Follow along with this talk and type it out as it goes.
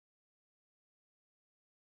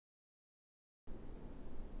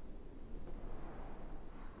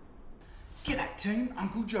Team,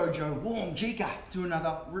 Uncle Jojo, warm Jika to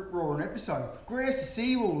another rip-roaring episode. Great to see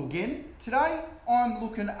you all again. Today I'm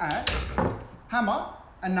looking at hammer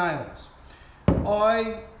and nails.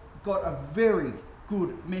 I got a very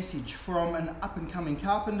good message from an up-and-coming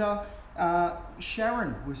carpenter.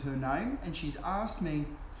 Sharon was her name, and she's asked me,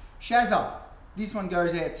 Shazza, this one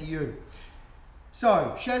goes out to you.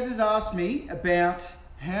 So Shazza's asked me about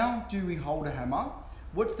how do we hold a hammer,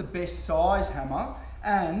 what's the best size hammer,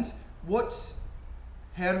 and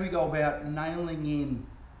how do we go about nailing in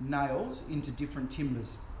nails into different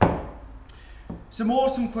timbers. Some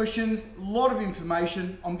awesome questions, a lot of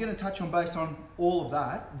information. I'm going to touch on base on all of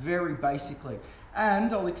that very basically,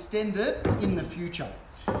 and I'll extend it in the future.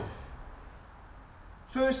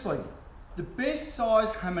 Firstly, the best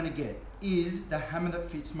size hammer to get is the hammer that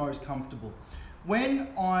fits most comfortable. When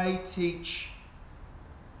I teach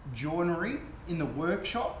joinery in the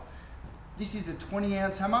workshop, this is a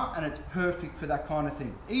 20-ounce hammer and it's perfect for that kind of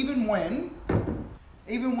thing. Even when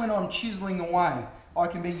I'm chiseling away, I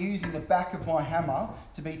can be using the back of my hammer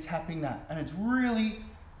to be tapping that, and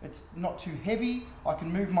it's not too heavy. I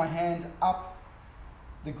can move my hand up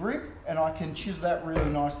the grip and I can chisel that really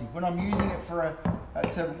nicely. When I'm using it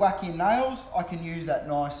to whack in nails, I can use that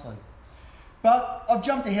nicely. But I've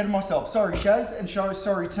jumped ahead of myself. Sorry Shaz, and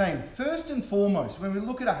sorry team. First and foremost, when we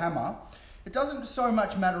look at a hammer, it doesn't so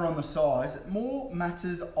much matter on the size, it more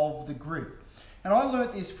matters of the grip. And I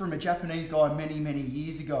learnt this from a Japanese guy many, many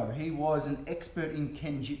years ago. He was an expert in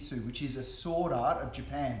kenjutsu, which is a sword art of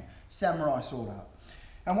Japan, samurai sword art.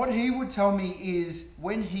 And what he would tell me is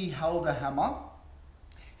when he held a hammer,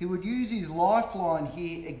 he would use his lifeline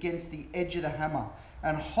here against the edge of the hammer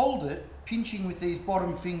and hold it, pinching with these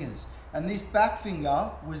bottom fingers. And this back finger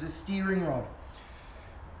was a steering rod.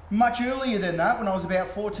 Much earlier than that, when I was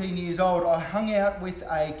about 14 years old, I hung out with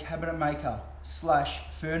a cabinet maker slash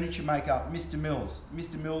furniture maker, Mr. Mills.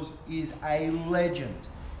 Mr. Mills is a legend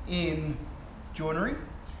in joinery,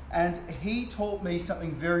 and he taught me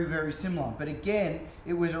something very, very similar. But again,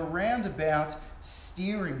 it was around about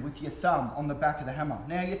steering with your thumb on the back of the hammer.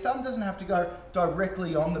 Now, your thumb doesn't have to go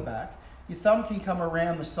directly on the back. Your thumb can come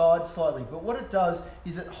around the side slightly, but what it does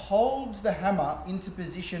is it holds the hammer into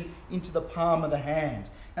position into the palm of the hand.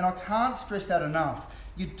 And I can't stress that enough.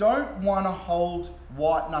 You don't want to hold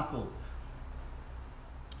white knuckle.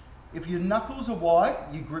 If your knuckles are white,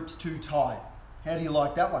 your grip's too tight. How do you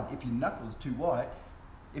like that one? If your knuckles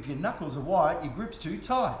are white, your grip's too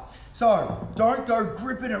tight. So don't go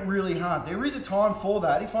gripping it really hard. There is a time for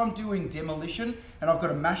that. If I'm doing demolition and I've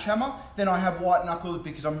got a mash hammer, then I have white knuckles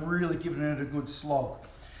because I'm really giving it a good slog.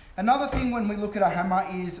 Another thing when we look at a hammer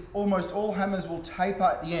is almost all hammers will taper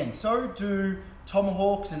at the end. So do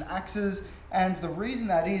tomahawks and axes. And the reason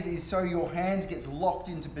that is so your hand gets locked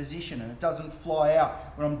into position and it doesn't fly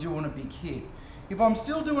out when I'm doing a big hit. If I'm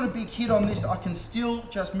still doing a big hit on this, I can still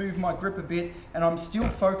just move my grip a bit and I'm still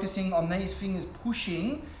focusing on these fingers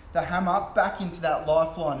pushing the hammer back into that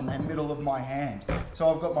lifeline in the middle of my hand.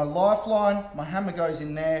 So I've got my lifeline, my hammer goes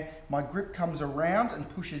in there, my grip comes around and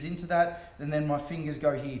pushes into that, and then my fingers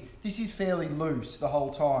go here. This is fairly loose the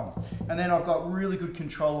whole time. And then I've got really good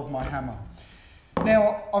control of my hammer.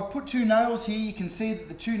 Now, I've put two nails here. You can see that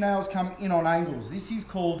the two nails come in on angles. This is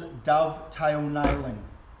called dovetail nailing.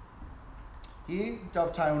 Here,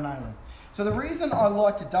 dovetail nailing. So the reason I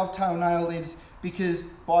like to dovetail nail is because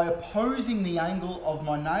by opposing the angle of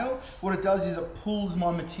my nail, what it does is it pulls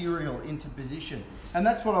my material into position. And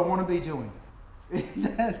that's what I want to be doing.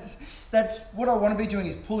 That's what I want to be doing,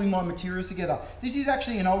 is pulling my materials together. This is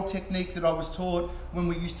actually an old technique that I was taught when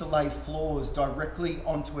we used to lay floors directly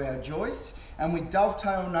onto our joists, and we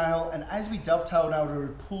dovetail nail, and as we dovetail nail, we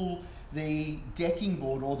would pull the decking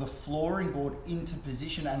board or the flooring board into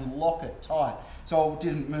position and lock it tight so it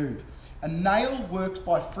didn't move. A nail works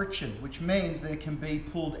by friction, which means that it can be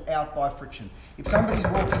pulled out by friction. If somebody's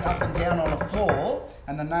walking up and down on a floor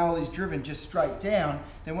and the nail is driven just straight down,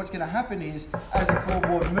 then what's going to happen is as the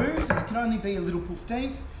floorboard moves, and it can only be a little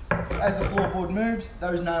poofteenth, as the floorboard moves,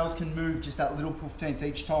 those nails can move just that little poofteenth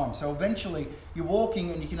each time. So eventually you're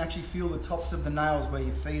walking and you can actually feel the tops of the nails where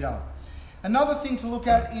your feet are. Another thing to look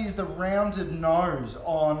at is the rounded nose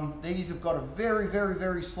on these. Have got a very, very,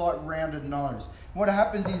 very slight rounded nose. What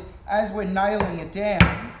happens is as we're nailing it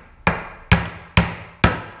down,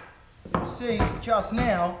 you'll see just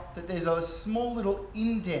now that there's a small little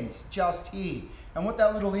indent just here. And what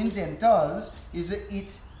that little indent does is that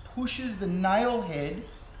it pushes the nail head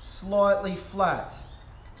slightly flat.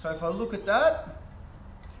 So if I look at that,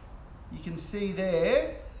 you can see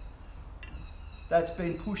there, that's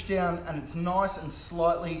been pushed down and it's nice and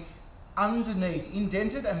slightly underneath,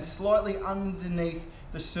 indented and slightly underneath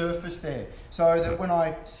the surface there, so that when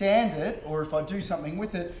I sand it, or if I do something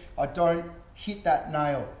with it, I don't hit that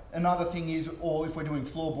nail. Another thing is, or if we're doing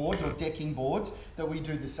floorboards or decking boards, that we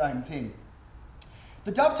do the same thing.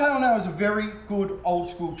 The dovetail nail is a very good old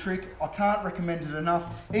school trick. I can't recommend it enough.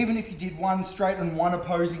 Even if you did one straight and one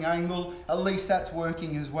opposing angle, at least that's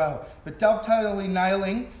working as well. But dovetailing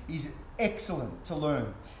nailing is excellent to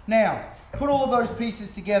learn. Now, put all of those pieces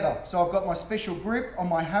together. So I've got my special grip on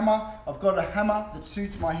my hammer. I've got a hammer that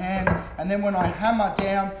suits my hand. And then when I hammer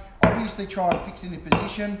down, obviously try and fix it in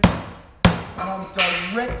position. And I'm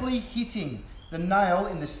directly hitting the nail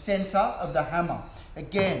in the center of the hammer.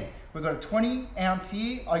 Again, we've got a 20 ounce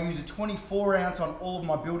here. I use a 24 ounce on all of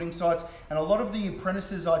my building sites, and a lot of the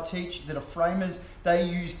apprentices I teach that are framers, they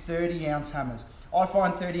use 30 ounce hammers. I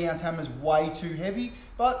find 30 ounce hammers way too heavy,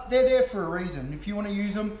 but they're there for a reason. If you want to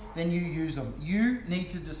use them, then you use them. You need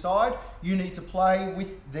to decide. You need to play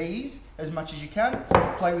with these as much as you can.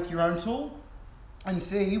 Play with your own tool and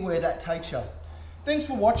see where that takes you. Thanks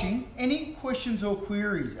for watching. Any questions or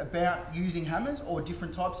queries about using hammers or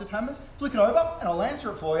different types of hammers, flick it over and I'll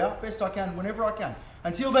answer it for you best I can whenever I can.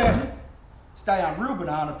 Until then, stay on real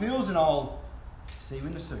banana peels and I'll see you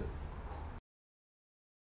in the suit.